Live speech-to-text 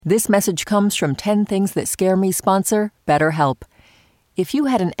This message comes from 10 Things That Scare Me sponsor, BetterHelp. If you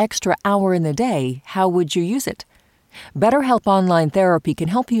had an extra hour in the day, how would you use it? BetterHelp Online Therapy can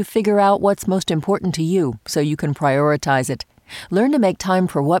help you figure out what's most important to you so you can prioritize it. Learn to make time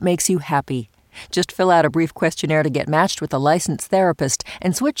for what makes you happy. Just fill out a brief questionnaire to get matched with a licensed therapist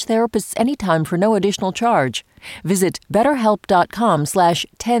and switch therapists anytime for no additional charge. Visit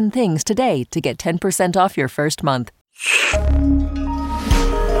betterhelp.com/10things today to get 10% off your first month.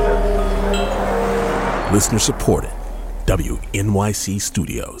 Listener supported. WNYC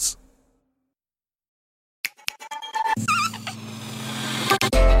Studios.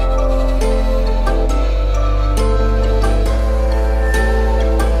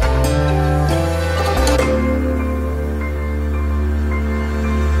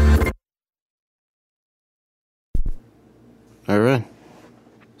 All right.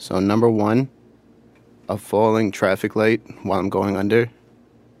 So number one, a falling traffic light while I'm going under.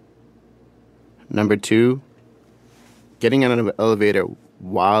 Number two, getting out of an elevator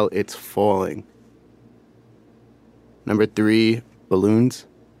while it's falling. Number three, balloons.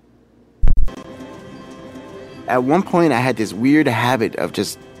 At one point, I had this weird habit of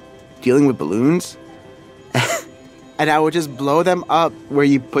just dealing with balloons. And I would just blow them up where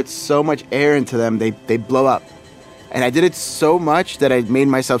you put so much air into them, they blow up. And I did it so much that I made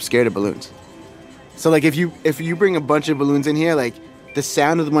myself scared of balloons. So like if you bring a bunch of balloons in here, like the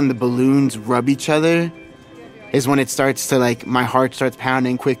sound of when the balloons rub each other is when it starts to like, my heart starts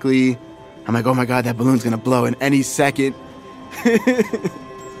pounding quickly. I'm like, oh my God, that balloon's gonna blow in any second.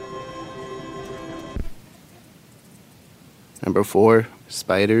 Number four,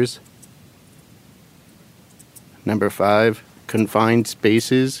 spiders. Number five, confined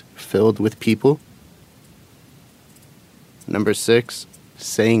spaces filled with people. Number six,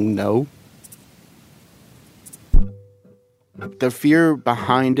 saying no. The fear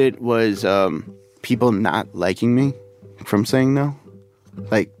behind it was people not liking me from saying no.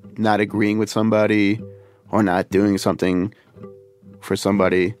 Like not agreeing with somebody or not doing something for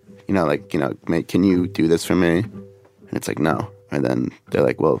somebody. Can you do this for me? And it's like, no. And then they're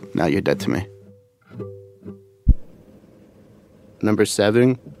like, well, now you're dead to me. Number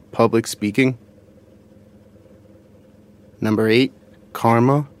seven, public speaking. Number eight,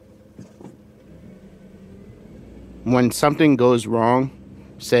 karma. When something goes wrong,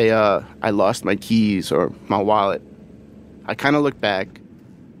 say I lost my keys or my wallet, I kind of look back,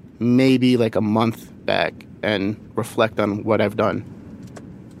 maybe like a month back, and reflect on what I've done.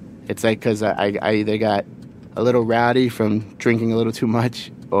 It's like because I either got a little rowdy from drinking a little too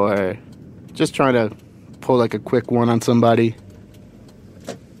much or just trying to pull like a quick one on somebody.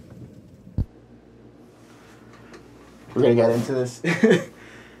 We're going to get into this.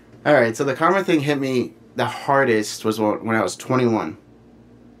 All right, so the karma thing hit me the hardest was when I was 21.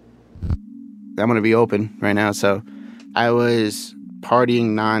 I'm going to be open right now. So I was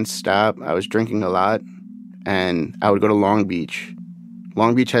partying nonstop. I was drinking a lot, and I would go to Long Beach.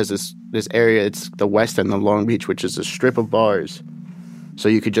 Long Beach has this area. It's the west end of Long Beach, which is a strip of bars. So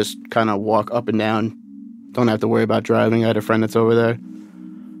you could just kind of walk up and down. Don't have to worry about driving. I had a friend that's over there.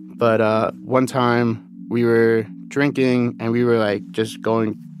 But one time we were drinking, and we were like just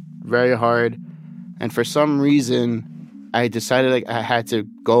going very hard. And for some reason, I decided like I had to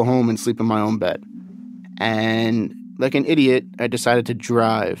go home and sleep in my own bed. And like an idiot, I decided to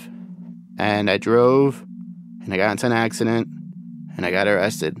drive. And I drove, and I got into an accident, and I got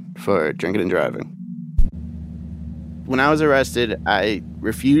arrested for drinking and driving. When I was arrested, I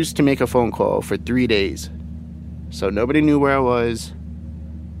refused to make a phone call for 3 days. So nobody knew where I was.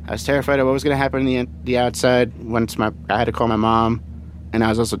 I was terrified of what was going to happen on the outside once I had to call my mom. And I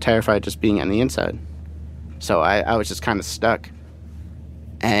was also terrified just being on the inside. So I was just kind of stuck.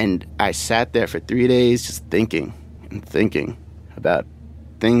 And I sat there for 3 days just thinking and thinking about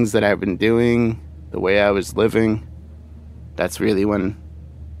things that I've been doing, the way I was living. That's really when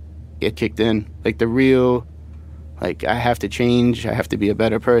it kicked in. Like the real, like I have to change, I have to be a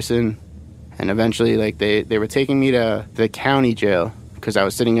better person. And eventually like they were taking me to the county jail because I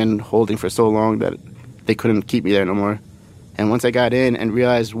was sitting in holding for so long that they couldn't keep me there no more. And once I got in and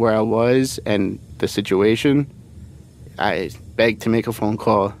realized where I was and the situation, I begged to make a phone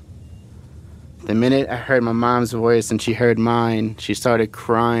call. The minute I heard my mom's voice and she heard mine, she started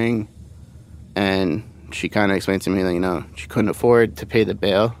crying. And she kind of explained to me that, she couldn't afford to pay the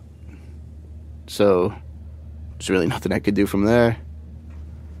bail. So there's really nothing I could do from there.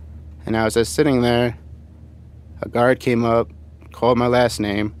 And I was just sitting there. A guard came up, called my last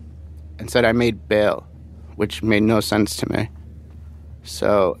name, and said I made bail, which made no sense to me.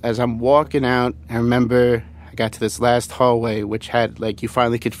 So as I'm walking out, I remember I got to this last hallway, which had, like, you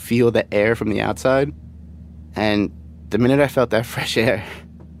finally could feel the air from the outside. And the minute I felt that fresh air,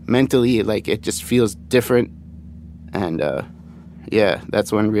 mentally, like, it just feels different. And, yeah,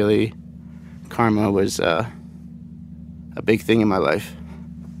 that's when really karma was a big thing in my life.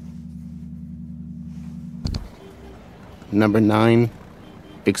 Number 9,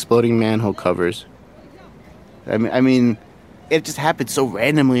 exploding manhole covers. I mean, it just happened so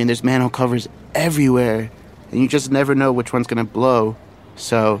randomly, and there's manhole covers everywhere, and you just never know which one's gonna blow.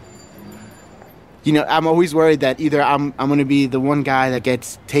 So, you know, I'm always worried that either I'm gonna be the one guy that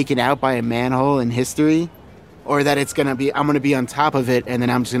gets taken out by a manhole in history, or that I'm gonna be on top of it, and then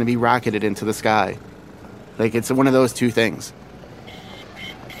I'm just gonna be rocketed into the sky. Like, it's one of those two things.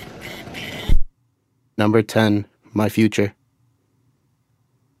 Number 10, my future.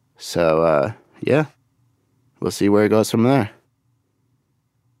 So, yeah. We'll see where it goes from there.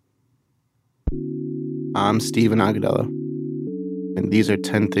 I'm Stephen Agudelo, and these are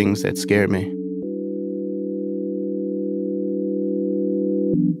 10 things that scare me.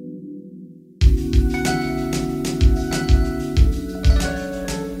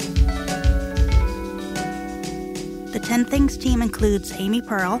 The 10 Things team includes Amy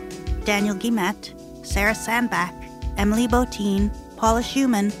Pearl, Daniel Guillemette, Sarah Sandbach, Emily Botine, Paula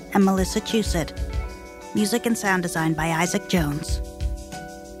Schumann, and Melissa Chusett. Music and sound design by Isaac Jones.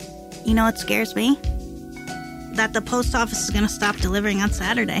 You know what scares me? That the post office is going to stop delivering on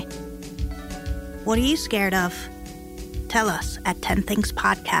Saturday. What are you scared of? Tell us at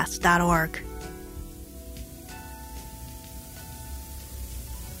 10thingspodcast.org.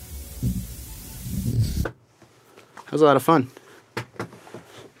 That was a lot of fun.